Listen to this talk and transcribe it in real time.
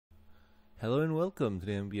Hello and welcome to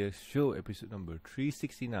the MBS Show, episode number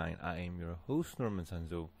 369. I am your host, Norman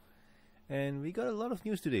Sanzo. And we got a lot of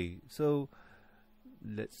news today, so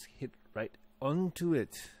let's hit right onto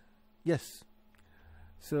it. Yes.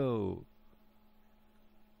 So,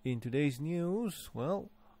 in today's news,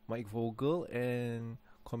 Mike Vogel and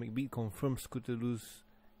Comic Beat confirm Scootaloo's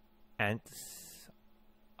ants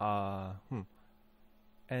ants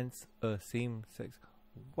a same sex.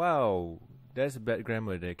 Wow, that's bad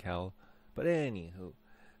grammar there, Cal. But anywho,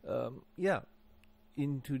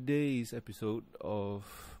 in today's episode of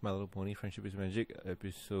Mandopony, Friendship is Magic,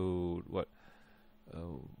 episode what?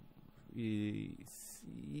 Here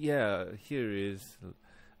is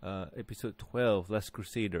episode 12, Last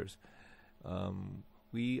Crusaders.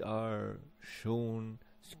 We are shown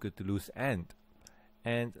Scootaloo's ant,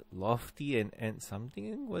 Lofty and Ant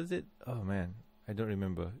something, was it? Oh man, I don't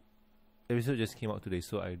remember. Episode just came out today,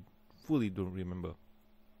 so I fully don't remember.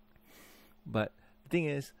 But the thing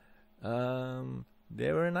is,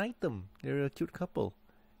 they're an item. They're a cute couple,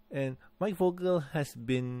 and Mike Vogel has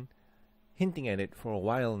been hinting at it for a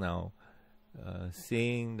while now,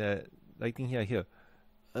 saying that, I think here,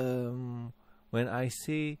 when I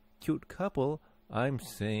say cute couple, I'm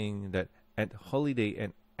saying that Aunt Holiday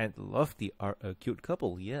and Aunt Lofty are a cute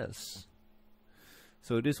couple. Yes.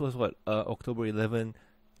 So this was what, October 11,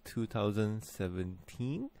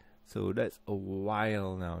 2017. So that's a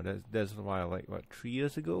while now. That's a while, like what, 3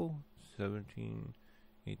 years ago? 17,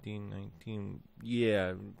 18, 19.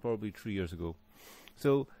 Yeah, probably 3 years ago.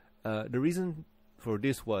 So the reason for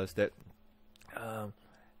this was that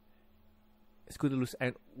Scootaloo's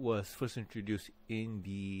ant was first introduced in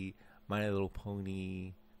the My Little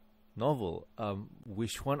Pony novel.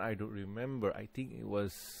 Which one I don't remember. I think it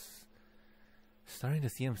was starring the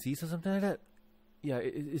CMCs or something like that. Yeah,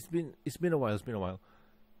 it's been a while. It's been a while.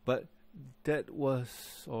 But that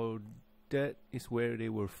is where they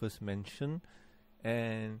were first mentioned,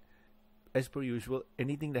 and as per usual,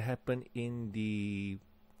 anything that happened in the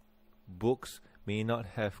books may not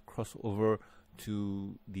have crossed over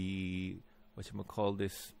to the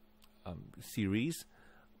series,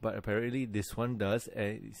 but apparently this one does,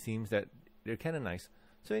 and it seems that they're canonized.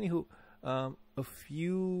 So anywho, a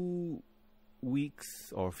few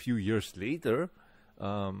weeks or a few years later,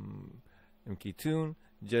 MK Toon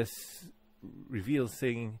just revealed,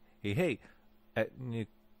 saying, hey, at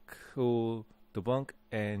Nicole DeBunk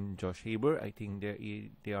and Josh Haber, I think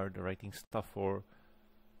they are the writing stuff for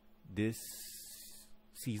this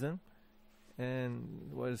season.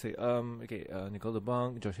 And what to say? Nicole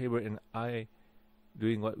DeBunk, Josh Haber, and I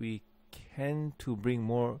doing what we can to bring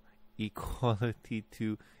more equality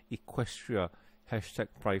to Equestria.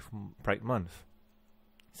 #Pride Month.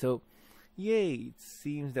 So, yay! It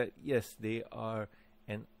seems that yes, they are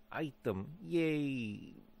an item.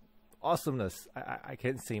 Yay! Awesomeness. I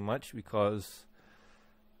can't say much because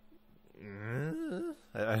I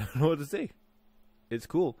don't know what to say. It's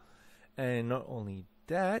cool. And not only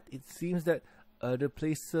that, it seems that other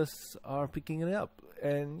places are picking it up.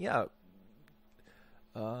 And yeah,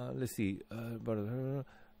 let's see. Okay.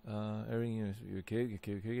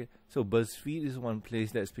 So BuzzFeed is one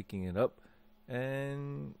place that's picking it up,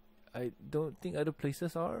 and I don't think other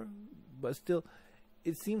places are, but still,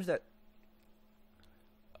 it seems that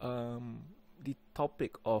the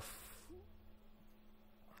topic of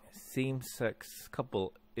same-sex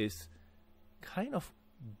couple is kind of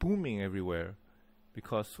booming everywhere,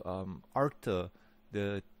 because Arthur,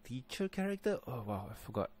 the teacher character, oh wow, I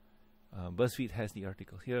forgot. BuzzFeed has the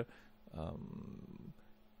article here.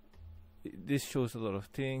 This shows a lot of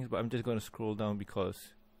things, but I'm just going to scroll down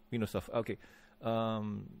because we know stuff. Okay.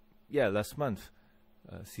 Last month,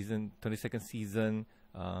 22nd season,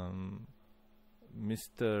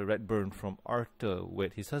 Mr. Redburn from Arthur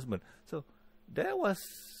with his husband. So that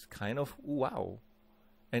was kind of wow.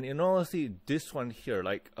 And in all honesty, this one here,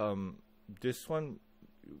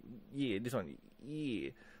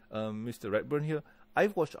 Mr. Redburn here,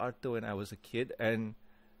 I've watched Arthur when I was a kid, and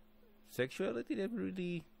sexuality never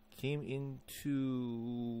really came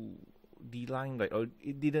into the limelight, or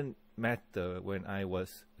it didn't matter when I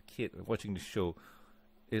was a kid watching the show.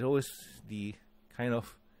 It always the kind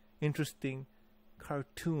of interesting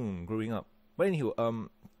cartoon growing up. But anywho,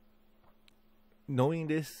 knowing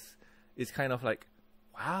this is kind of like,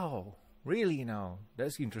 wow, really now?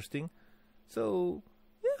 That's interesting. So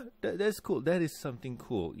yeah, that's cool. That is something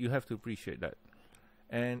cool. You have to appreciate that.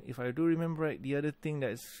 And if I do remember right, the other thing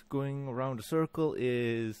that's going around the circle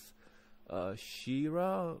is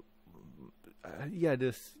She-Ra.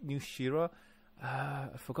 This new She-Ra. I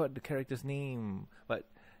forgot the character's name, but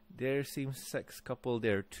there seems sex couple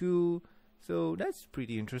there too. So that's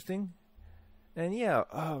pretty interesting. And yeah,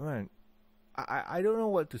 oh man, I don't know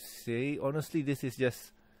what to say. Honestly, this is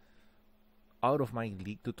just out of my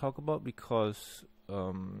league to talk about because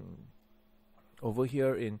over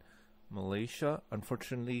here in Malaysia,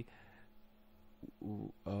 unfortunately,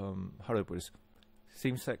 how do I put this?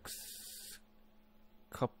 Same-sex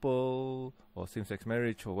couple or same-sex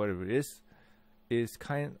marriage or whatever it is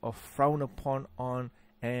kind of frowned upon on,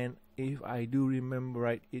 and if I do remember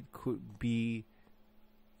right, it could be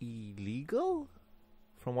illegal,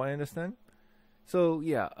 from what I understand. So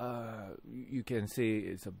yeah, you can say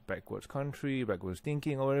it's a backwards country, backwards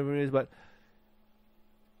thinking, or whatever it is, but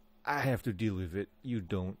I have to deal with it. You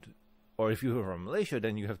don't. Or if you're from Malaysia,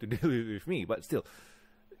 then you have to deal with me. But still,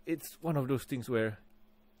 it's one of those things where,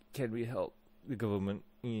 can we help the government?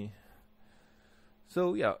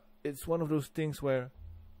 So yeah, it's one of those things where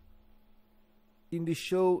in the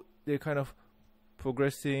show, they're kind of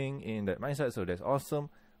progressing in that mindset, so that's awesome.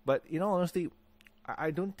 But in all honesty,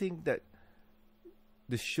 I don't think that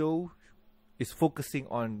the show is focusing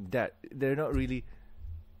on that. They're not really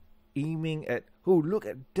aiming at, oh, look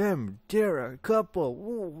at them, they're a couple,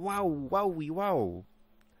 ooh, wow, wowie, wow.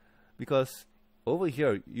 Because over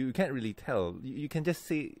here, you can't really tell. You can just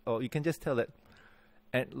say, or you can just tell that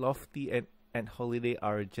Aunt Lofty and Aunt Holiday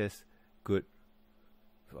are just good,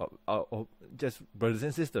 just brothers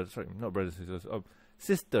and sisters. Sorry, not brothers and sisters,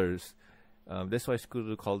 sisters. That's why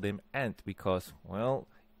school call them Aunt, because, well,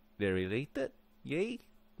 they're related. Yay,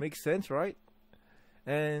 makes sense, right?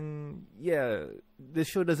 And yeah, the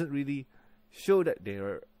show doesn't really show that they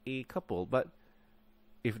are a couple, but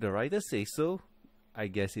if the writers say so, I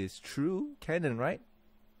guess it's true, canon, right?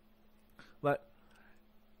 But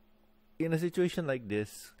in a situation like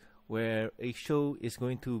this, where a show is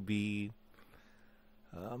going to be,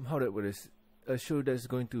 how do I put this? A show that's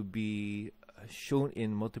going to be shown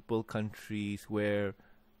in multiple countries, where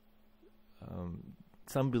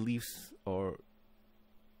some beliefs or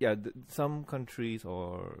some countries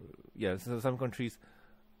some countries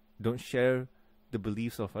don't share the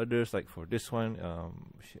beliefs of others. Like for this one,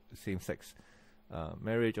 same-sex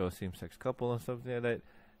marriage or same-sex couple or something like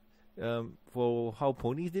that. For how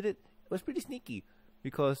ponies did it, it was pretty sneaky,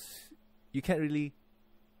 because you can't really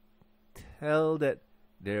tell that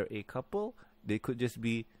they're a couple. They could just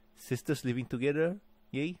be sisters living together.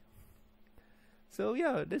 Yay. So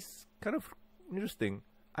yeah, that's kind of interesting.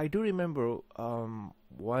 I do remember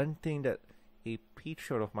one thing that a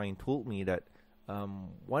patron of mine told me, that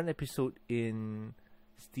one episode in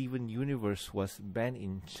Steven Universe was banned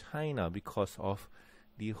in China because of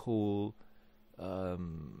the whole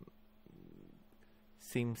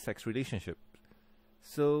same-sex relationship.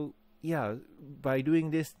 So yeah, by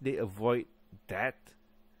doing this, they avoid that,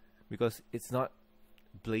 because it's not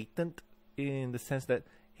blatant in the sense that,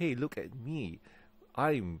 hey, look at me,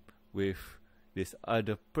 I'm with this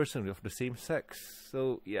other person of the same sex.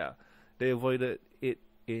 So yeah, they avoided it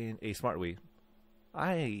in a smart way.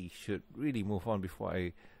 I should really move on before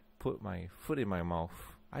I put my foot in my mouth.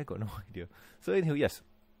 I got no idea. So anyway, yes,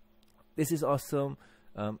 this is awesome.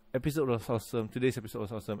 Episode was awesome. Today's episode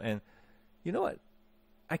was awesome. And you know what?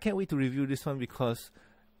 I can't wait to review this one, because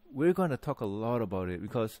we're going to talk a lot about it.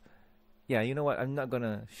 Because, yeah, you know what? I'm not going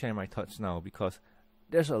to share my thoughts now, because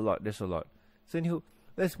there's a lot. So anywho,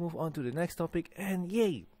 let's move on to the next topic. And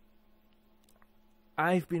yay!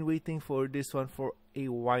 I've been waiting for this one for a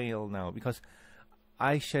while now, because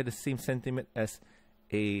I share the same sentiment as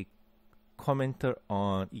a commenter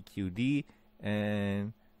on EQD.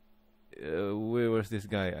 And where was this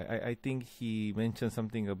guy? I think he mentioned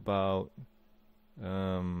something about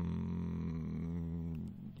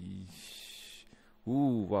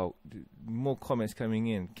ooh, wow, more comments coming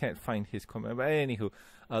in. Can't find his comment. But anywho,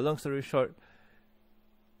 long story short,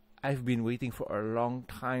 I've been waiting for a long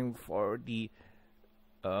time for the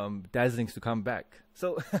Dazzlings to come back.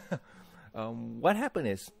 So what happened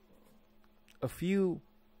is, a few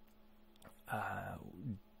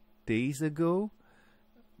days ago,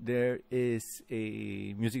 there is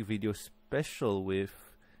a music video special with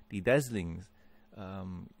the Dazzlings.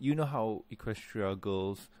 You know how Equestria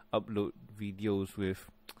girls upload videos with,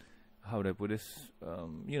 how do I put this,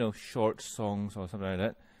 short songs or something like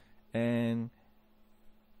that. And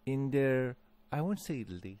in their, I won't say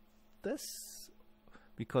latest,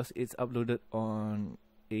 because it's uploaded on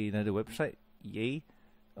another website. Yay.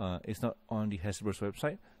 It's not on the Hasbro's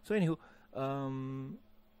website. So anywho,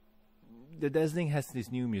 the Dazzling has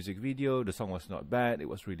this new music video. The song was not bad. It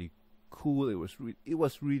was really cool. It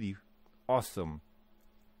was really awesome.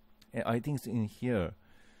 And I think it's in here.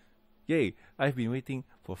 Yay! I've been waiting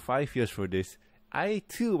for 5 years for this. I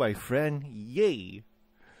too, my friend. Yay!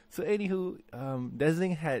 So anywho,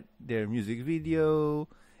 Dazzling had their music video.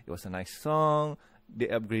 It was a nice song. They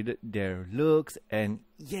upgraded their looks, and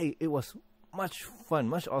yay, it was much fun,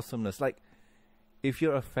 much awesomeness. Like, if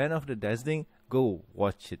you're a fan of the Dazzling, go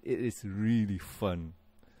watch it. It is really fun.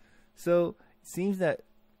 So it seems that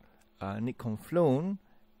Nick Conflone,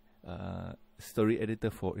 story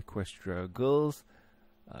editor for Equestria Girls,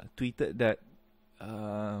 tweeted that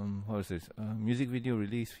what was this? Music video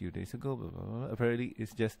released a few days ago. Blah, blah, blah. Apparently,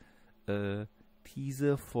 it's just a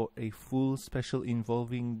teaser for a full special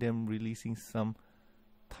involving them releasing some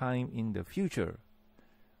time in the future.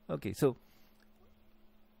 Okay, so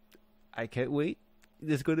I can't wait.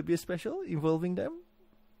 There's going to be a special involving them.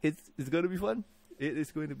 It's going to be fun. It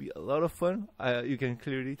is going to be a lot of fun. You can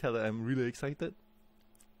clearly tell that I'm really excited.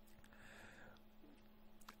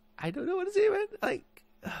 I don't know what to say, man. Like,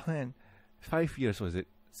 oh man, 5 years was it?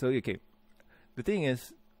 So okay, the thing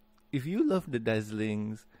is, if you love the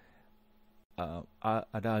Dazzlings,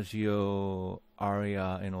 Adagio,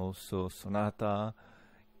 Aria, and also Sonata,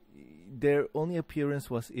 their only appearance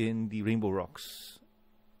was in the Rainbow Rocks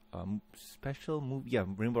special movie. Yeah,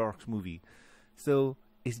 Rainbow Rocks movie. So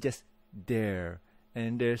it's just there,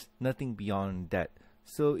 and there's nothing beyond that.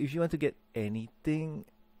 So if you want to get anything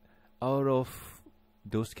out of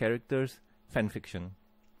those characters, fanfiction.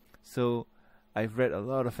 So I've read a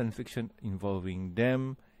lot of fanfiction involving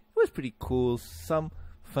them. It was pretty cool. Some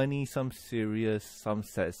funny, some serious, some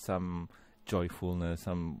sad, some joyfulness,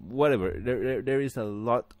 some whatever. There is a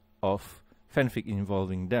lot of fanfic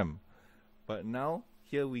involving them. But now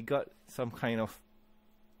here we got some kind of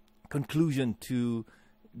conclusion to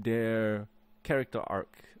their character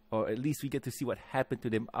arc, or at least we get to see what happened to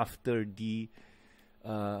them after the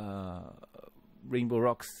Rainbow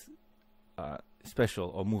Rocks special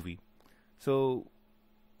or movie. So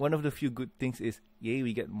one of the few good things is, yay,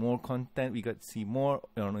 we get more content, we got to see more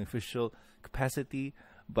on an official capacity.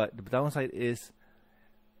 But the downside is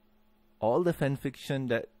all the fanfiction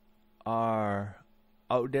that are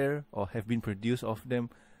out there or have been produced of them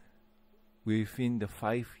within the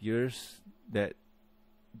 5 years that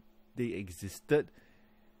they existed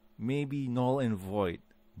may be null and void.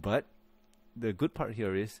 But the good part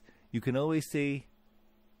here is you can always say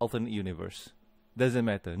alternate universe. Doesn't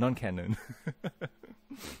matter, non-canon.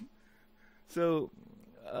 So,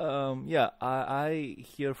 yeah, I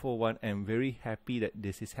here for one am very happy that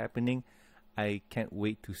this is happening. I can't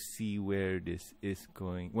wait to see where this is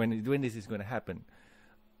going, when this is going to happen.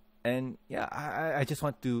 And yeah, I just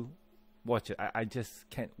want to watch it. I just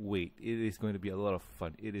can't wait. It is going to be a lot of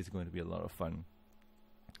fun. It is going to be a lot of fun.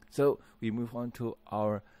 So we move on to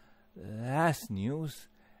our last news,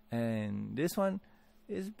 and this one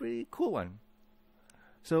is a pretty cool one.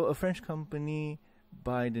 So a French company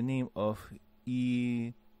by the name of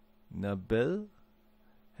Nabel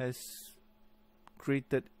has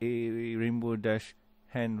created a Rainbow Dash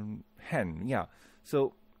hand. Yeah.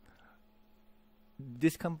 So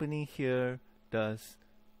this company here does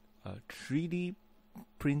 3D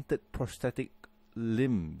printed prosthetic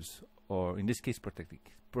limbs, or in this case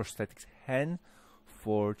prosthetics hand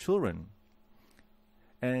for children.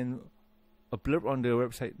 And a blurb on their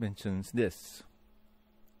website mentions this.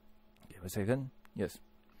 Give a second. Yes.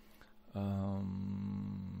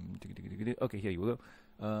 Okay, here you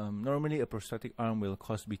go. Normally, a prosthetic arm will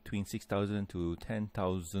cost between $6,000 to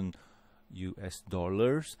 $10,000 US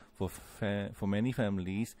for many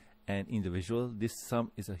families and individuals. This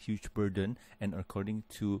sum is a huge burden, and according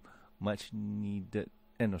to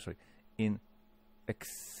in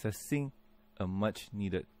accessing a much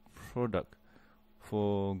needed product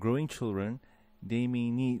for growing children, they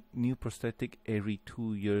may need new prosthetic every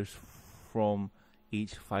 2 years from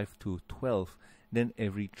age 5 to 12, then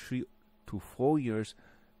every 3 to 4 years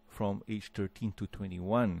from age 13 to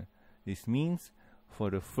 21. This means for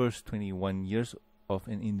the first 21 years of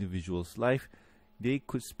an individual's life, they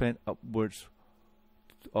could spend upwards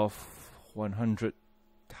of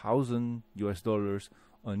 $100,000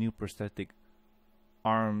 on new prosthetic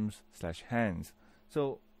arms/hands.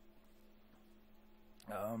 So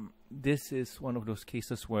this is one of those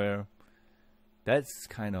cases where that's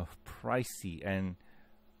kind of pricey, and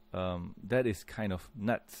that is kind of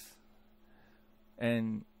nuts.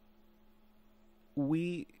 And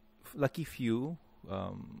we, lucky few,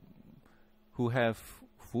 who have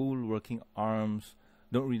full working arms,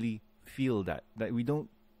 don't really feel that. That we don't.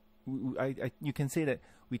 You can say that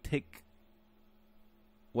we take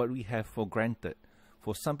what we have for granted.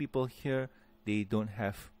 For some people here, they don't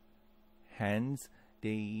have hands.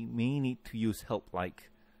 They may need to use help like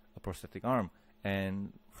a prosthetic arm.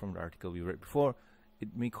 And from the article we read before,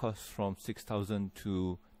 it may cost from $6,000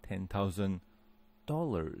 to $10,000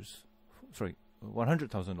 dollars. Sorry,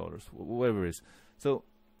 $100,000, whatever it is. So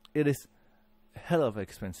it is hell of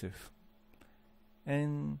expensive.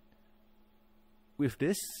 And with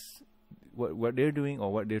this, what they're doing,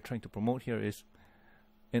 or what they're trying to promote here, is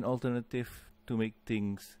an alternative to make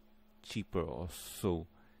things cheaper or so.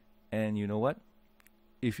 And you know what?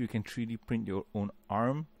 If you can 3D print your own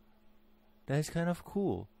arm, that is kind of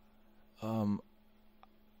cool.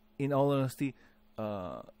 In all honesty,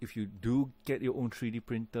 if you do get your own 3D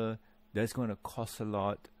printer, that's going to cost a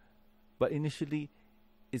lot. But initially,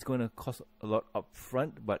 it's going to cost a lot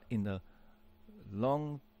upfront. But in the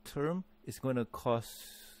long term, it's going to cost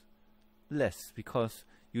less, because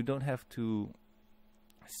you don't have to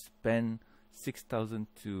spend 6,000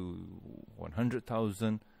 to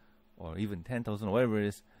 100,000 or even 10,000 or whatever it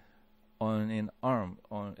is on an arm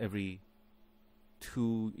on every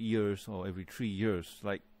 2 years or every 3 years.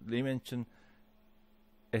 Like they mentioned,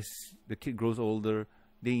 as the kid grows older,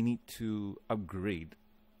 they need to upgrade.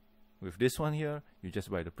 With this one here, you just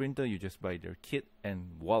buy the printer, you just buy their kit,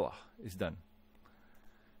 and voila, it's done.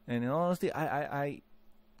 And in all honesty, I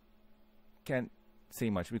can't say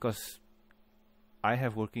much, because I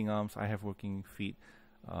have working arms, I have working feet.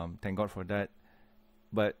 Thank God for that.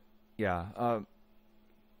 But yeah,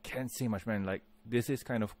 can't say much, man. Like, this is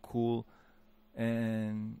kind of cool,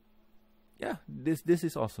 and yeah, this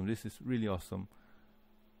is awesome. This is really awesome.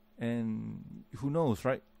 And who knows,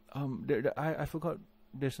 right? I forgot.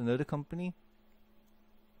 There's another company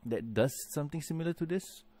that does something similar to this.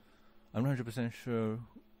 I'm not 100% sure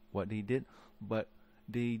what they did, but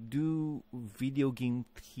they do video game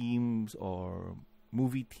themes or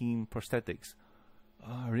movie theme prosthetics.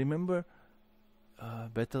 Remember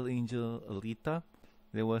Battle Angel Alita?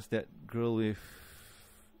 There was that girl with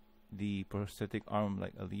the prosthetic arm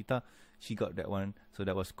like Alita. She got that one, so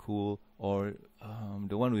that was cool. Or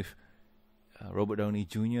the one with Robert Downey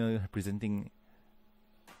Jr. presenting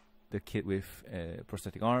the kid with a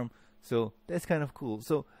prosthetic arm. So that's kind of cool.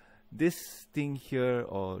 So this thing here,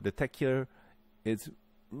 or the tech here, it's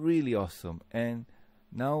really awesome. And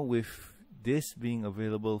now with this being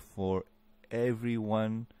available for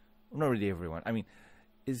everyone, not really everyone, I mean,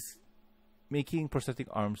 is making prosthetic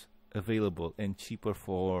arms available and cheaper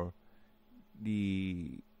for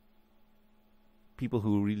the people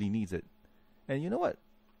who really needs it. And you know what?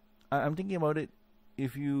 I'm thinking about it.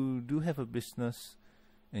 If you do have a business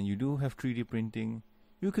and you do have 3D printing,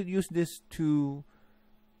 you could use this to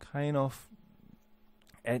kind of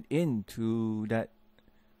add into that,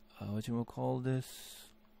 what you will call this,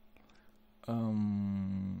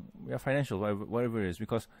 financial, whatever it is.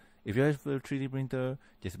 Because if you have a 3D printer,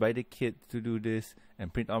 just buy the kit to do this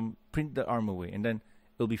and print the arm away, and then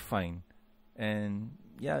it'll be fine. And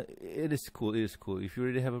yeah, it is cool. It is cool. If you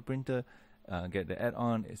already have a printer, get the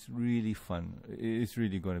add-on. It's really fun. It's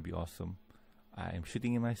really going to be awesome. I am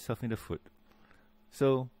shooting myself in the foot.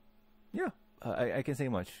 So yeah, I can say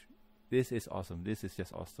much. This is awesome. This is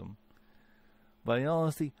just awesome. But in all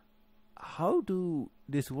honesty, how do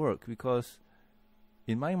this work? Because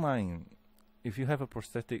in my mind, if you have a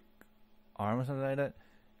prosthetic arm or something like that,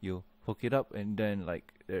 you hook it up, and then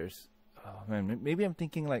like there's, oh man, maybe I'm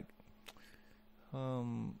thinking like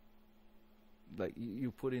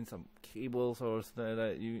you put in some cables or something like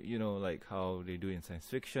that. You know, like how they do in science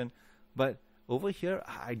fiction. But over here,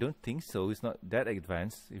 I don't think so. It's not that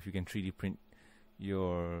advanced. If you can 3D print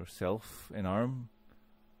yourself an arm,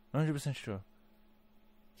 100% sure.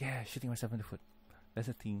 Yeah, shooting myself in the foot. That's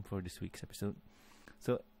a theme for this week's episode.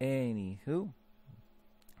 So anywho,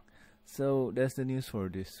 so that's the news for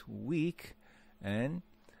this week. And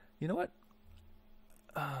you know what?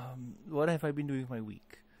 What have I been doing with my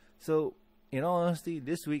week? So in all honesty,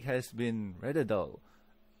 this week has been rather dull.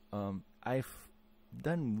 I've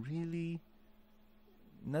done really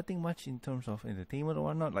nothing much in terms of entertainment or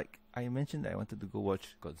whatnot. Like I mentioned that I wanted to go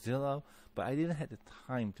watch Godzilla, but I didn't have the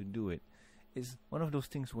time to do it. It's one of those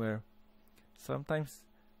things where sometimes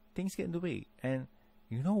things get in the way. And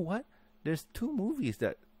you know what? There's 2 movies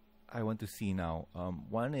that I want to see now.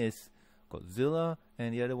 One is Godzilla,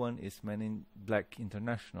 and the other one is Men in Black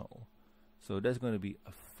International. So that's going to be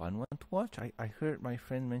a fun one to watch. I heard my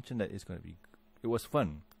friend mention that it was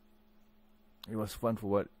fun. It was fun for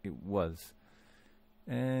what it was.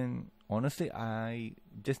 And honestly, I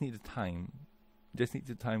just need the time. Just need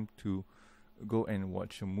the time to go and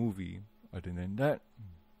watch a movie. Other than that,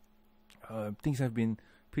 things have been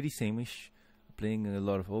pretty same-ish. Playing a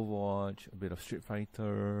lot of Overwatch, a bit of Street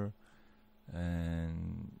Fighter,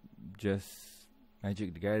 and just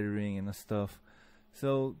Magic the Gathering and stuff.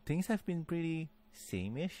 So things have been pretty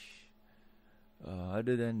same-ish.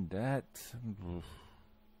 Other than that,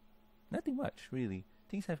 nothing much really.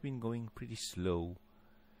 Things have been going pretty slow.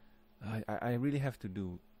 I really have to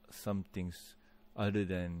do some things other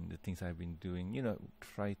than the things I've been doing.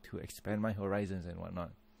 Try to expand my horizons and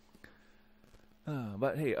whatnot.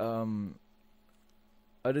 But hey,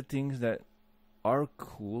 other things that are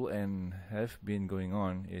cool and have been going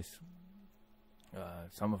on is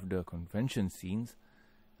some of the convention scenes.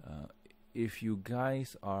 If you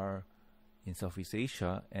guys are in Southeast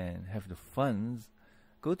Asia and have the funds,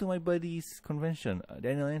 go to my buddy's convention,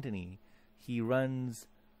 Daniel Anthony. He runs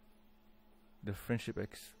the Friendship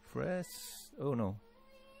Express. Oh no.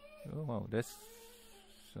 Oh wow, that's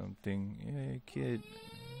something. Yeah, kid.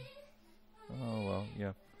 Oh well,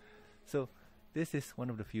 yeah. So this is one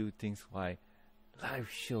of the few things why live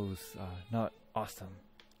shows are not awesome.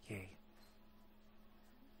 Yay.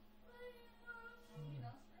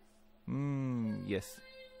 Yes.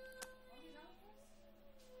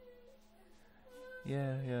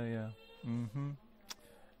 Yeah.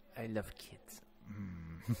 I love kids.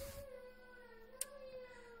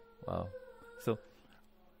 Wow. So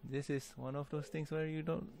this is one of those things where you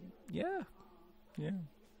don't. Yeah.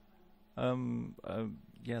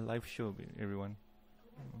 Live show, everyone.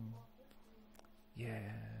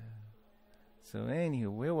 Yeah. So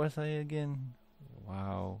anyway, where was I again?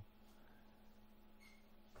 Wow.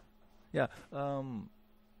 Yeah.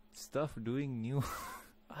 Stuff doing new.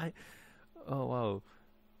 Oh wow.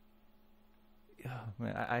 Yeah,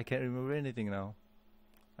 man, I can't remember anything now.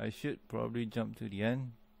 I should probably jump to the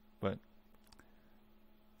end, but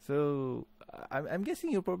so I'm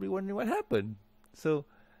guessing you're probably wondering what happened. So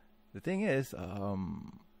the thing is,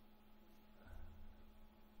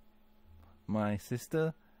 my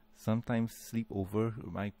sister sometimes sleep over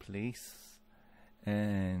at my place,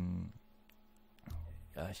 and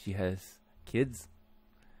she has kids.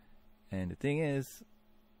 And the thing is,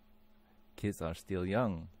 kids are still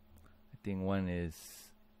young. I think one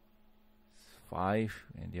is 5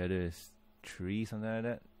 and the other is 3, something like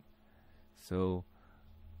that. So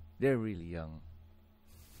they're really young.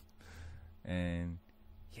 And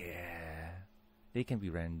yeah, they can be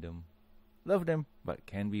random. Love them, but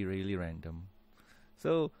can be really random.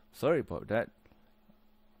 So sorry about that.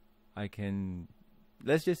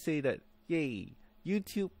 Let's just say that, yay,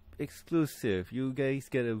 YouTube exclusive. You guys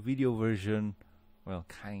get a video version, well,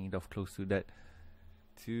 kind of close to that.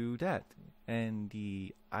 And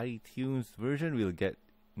the iTunes version will get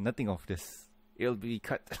nothing of this. It'll be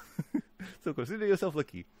cut. So consider yourself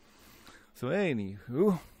lucky. So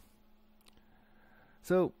anywho,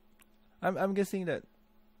 so I'm guessing that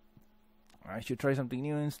I should try something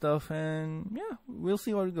new and stuff, and yeah, we'll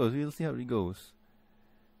see how it goes.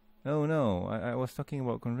 Oh no, I was talking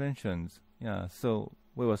about conventions. Yeah, so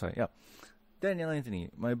where was I? Yeah, Daniel Anthony,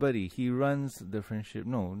 my buddy, he runs the Friendship.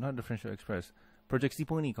 No, not the Friendship Express. Project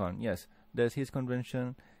SiponiCon. Yes, that's his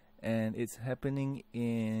convention, and it's happening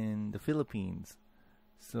in the Philippines.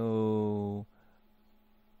 So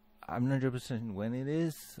I'm not 100% when it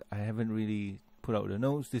is. I haven't really put out the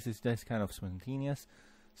notes. This is just kind of spontaneous.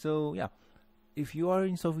 So yeah, if you are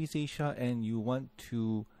in Southeast Asia and you want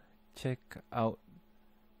to check out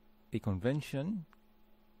a convention,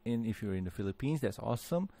 and if you're in the Philippines, that's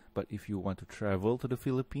awesome. But if you want to travel to the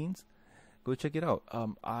Philippines, go check it out.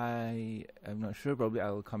 I am not sure. Probably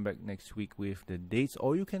I'll come back next week with the dates,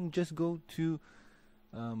 or you can just go to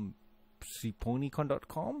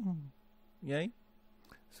siponicon.com. Yeah.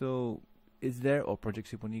 So it's there, or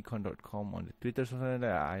projectsiponicon.com on the Twitter, something like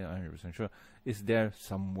that. I'm not 100% sure. It's there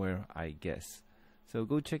somewhere, I guess. So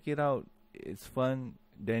go check it out. It's fun.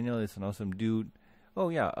 Daniel is an awesome dude. Oh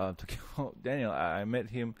yeah, talking about Daniel, I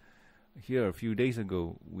met him here a few days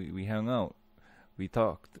ago. We hung out. We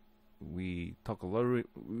talked. We talk a lot.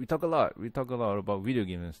 We talk a lot about video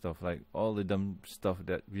games and stuff, like all the dumb stuff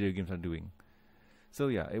that video games are doing. So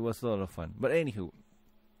yeah, it was a lot of fun. But anywho,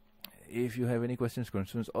 if you have any questions,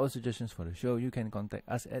 concerns, or suggestions for the show, you can contact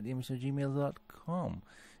us at mbs@gmail.com.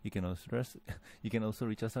 You can also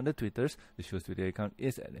reach us on the Twitters. The show's Twitter account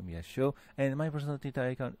is at MBS Show, and my personal Twitter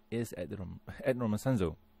account is at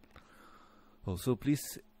Sanzo. Also,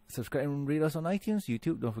 please subscribe and rate us on iTunes,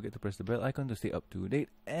 YouTube. Don't forget to press the bell icon to stay up to date,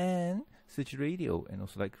 and Stitcher Radio, and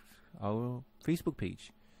also like our Facebook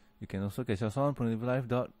page. You can also catch us on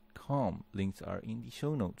PronativeLife.com. Links are in the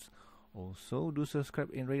show notes. Also, do subscribe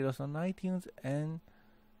and rate us on iTunes and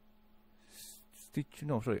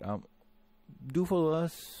do follow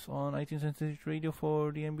us on iTunes and Stitch Radio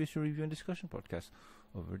for the MBS Show Review and Discussion podcast.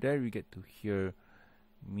 Over there, we get to hear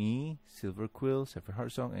me, Silver Quill, Sefer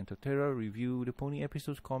Heartsong, and Totera review the Pony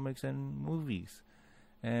episodes, comics, and movies.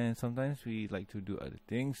 And sometimes we like to do other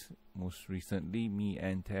things. Most recently, me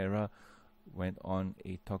and Tara went on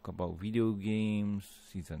a talk about video games,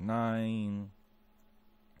 season 9.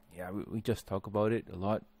 Yeah, we just talk about it a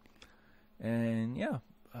lot. And yeah,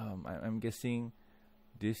 I'm guessing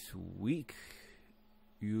this week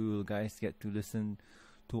you guys get to listen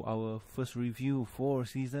to our first review for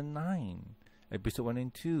season 9, episode 1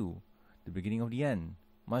 and 2, the beginning of the end.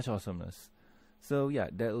 Much awesomeness. So yeah,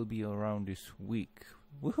 that'll be around this week.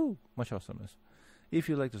 Woohoo! Much awesomeness. If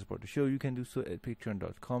you'd like to support the show, you can do so at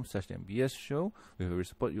patreon.com/MBS Show. With your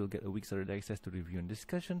support, you'll get a week's early access to review and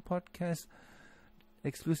discussion podcasts,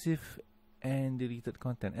 exclusive and deleted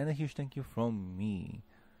content, and a huge thank you from me.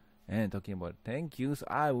 And talking about thank yous,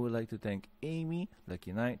 I would like to thank Amy,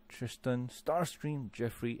 Lucky Knight, Tristan, Starstream,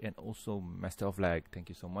 Jeffrey, and also Master of Lag. Thank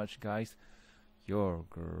you so much, guys. You're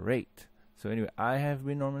great. So anyway, I have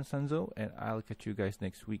been Norman Sanzo, and I'll catch you guys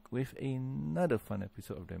next week with another fun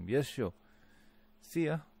episode of the MBS Show. See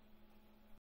ya.